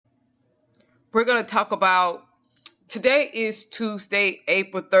We're going to talk about, today is Tuesday,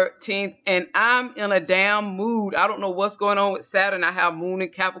 April 13th, and I'm in a damn mood. I don't know what's going on with Saturn. I have Moon in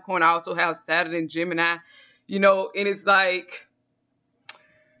Capricorn. I also have Saturn in Gemini, and it's like,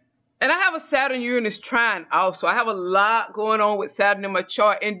 and I have a Saturn Uranus trine also. I have a lot going on with Saturn in my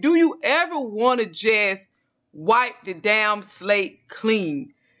chart. And do you ever want to just wipe the damn slate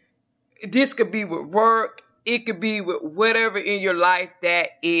clean? This could be with work. It could be with whatever in your life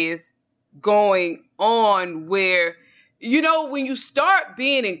that is going on where, when you start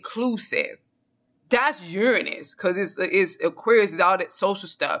being inclusive, that's Uranus, because it's Aquarius, is all that social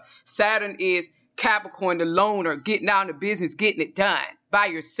stuff. Saturn is Capricorn, the loner, getting out in the business, getting it done by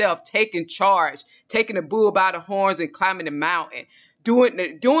yourself, taking charge, taking the bull by the horns and climbing the mountain, doing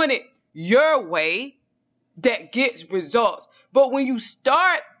it your way that gets results. But when you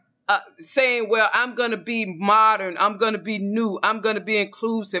start saying, well, I'm going to be modern, I'm going to be new, I'm going to be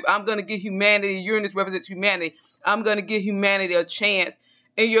inclusive, I'm going to give humanity, Uranus represents humanity, I'm going to give humanity a chance.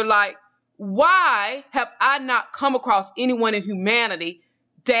 And you're like, why have I not come across anyone in humanity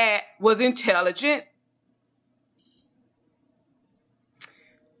that was intelligent,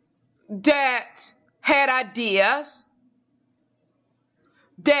 that had ideas,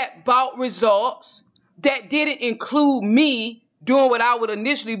 that bought results, that didn't include me doing what I would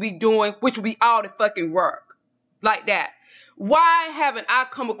initially be doing, which would be all the fucking work, like that? Why haven't I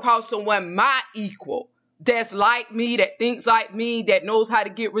come across someone my equal that's like me, that thinks like me, that knows how to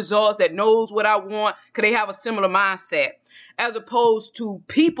get results, that knows what I want, because they have a similar mindset, as opposed to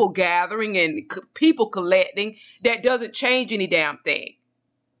people gathering and people collecting that doesn't change any damn thing?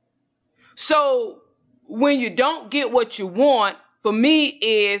 So when you don't get what you want, for me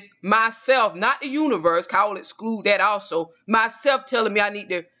is myself, not the universe, I will exclude that also, myself telling me I need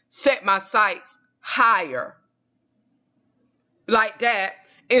to set my sights higher, like that,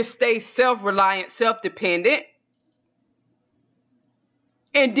 and stay self-reliant, self-dependent.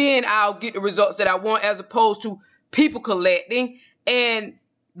 And then I'll get the results that I want, as opposed to people collecting and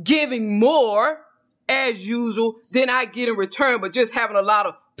giving more as usual than I get in return, but just having a lot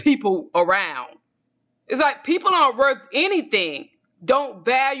of people around. It's like people aren't worth anything, don't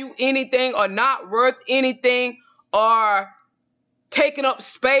value anything, are not worth anything, are taking up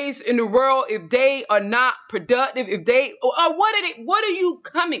space in the world if they are not productive, if they, or what are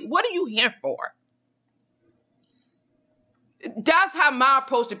you here for? That's how my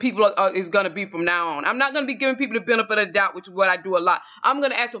approach to people is going to be from now on. I'm not going to be giving people the benefit of the doubt, which is what I do a lot. I'm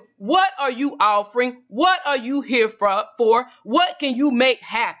going to ask them, what are you offering? What are you here for? What can you make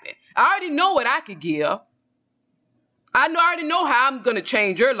happen? I already know what I could give. I already know how I'm going to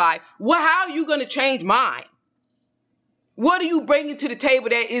change your life. How are you going to change mine? What are you bringing to the table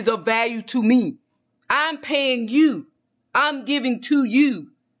that is of value to me? I'm paying you. I'm giving to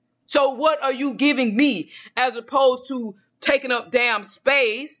you. So what are you giving me, as opposed to taking up damn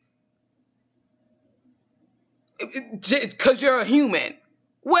space because you're a human?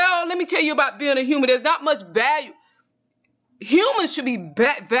 Well, let me tell you about being a human. There's not much value. Humans should be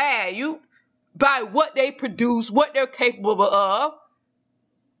valued by what they produce, what they're capable of,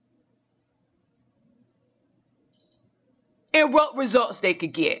 and what results they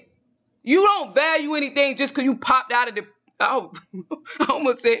could get. You don't value anything just because you popped out of the, I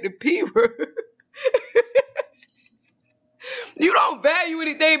almost said the P word. You don't value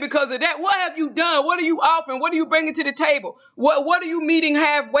anything because of that. What have you done? What are you offering? What are you bringing to the table? What are you meeting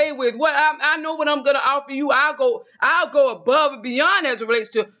halfway with? I know what I'm going to offer you. I'll go above and beyond as it relates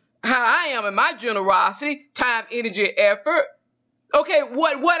to how I am in my generosity, time, energy, effort. Okay,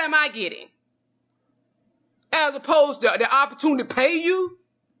 what am I getting? As opposed to the opportunity to pay you?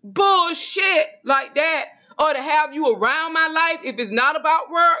 Bullshit like that. Or to have you around my life if it's not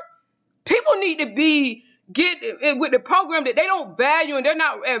about work. People need to get with the program that they don't value and they're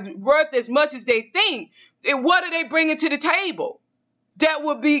not worth as much as they think. And what are they bringing to the table that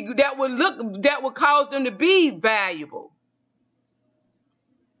would cause them to be valuable,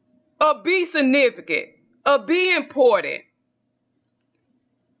 or be significant, or be important?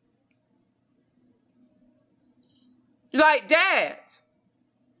 Like that.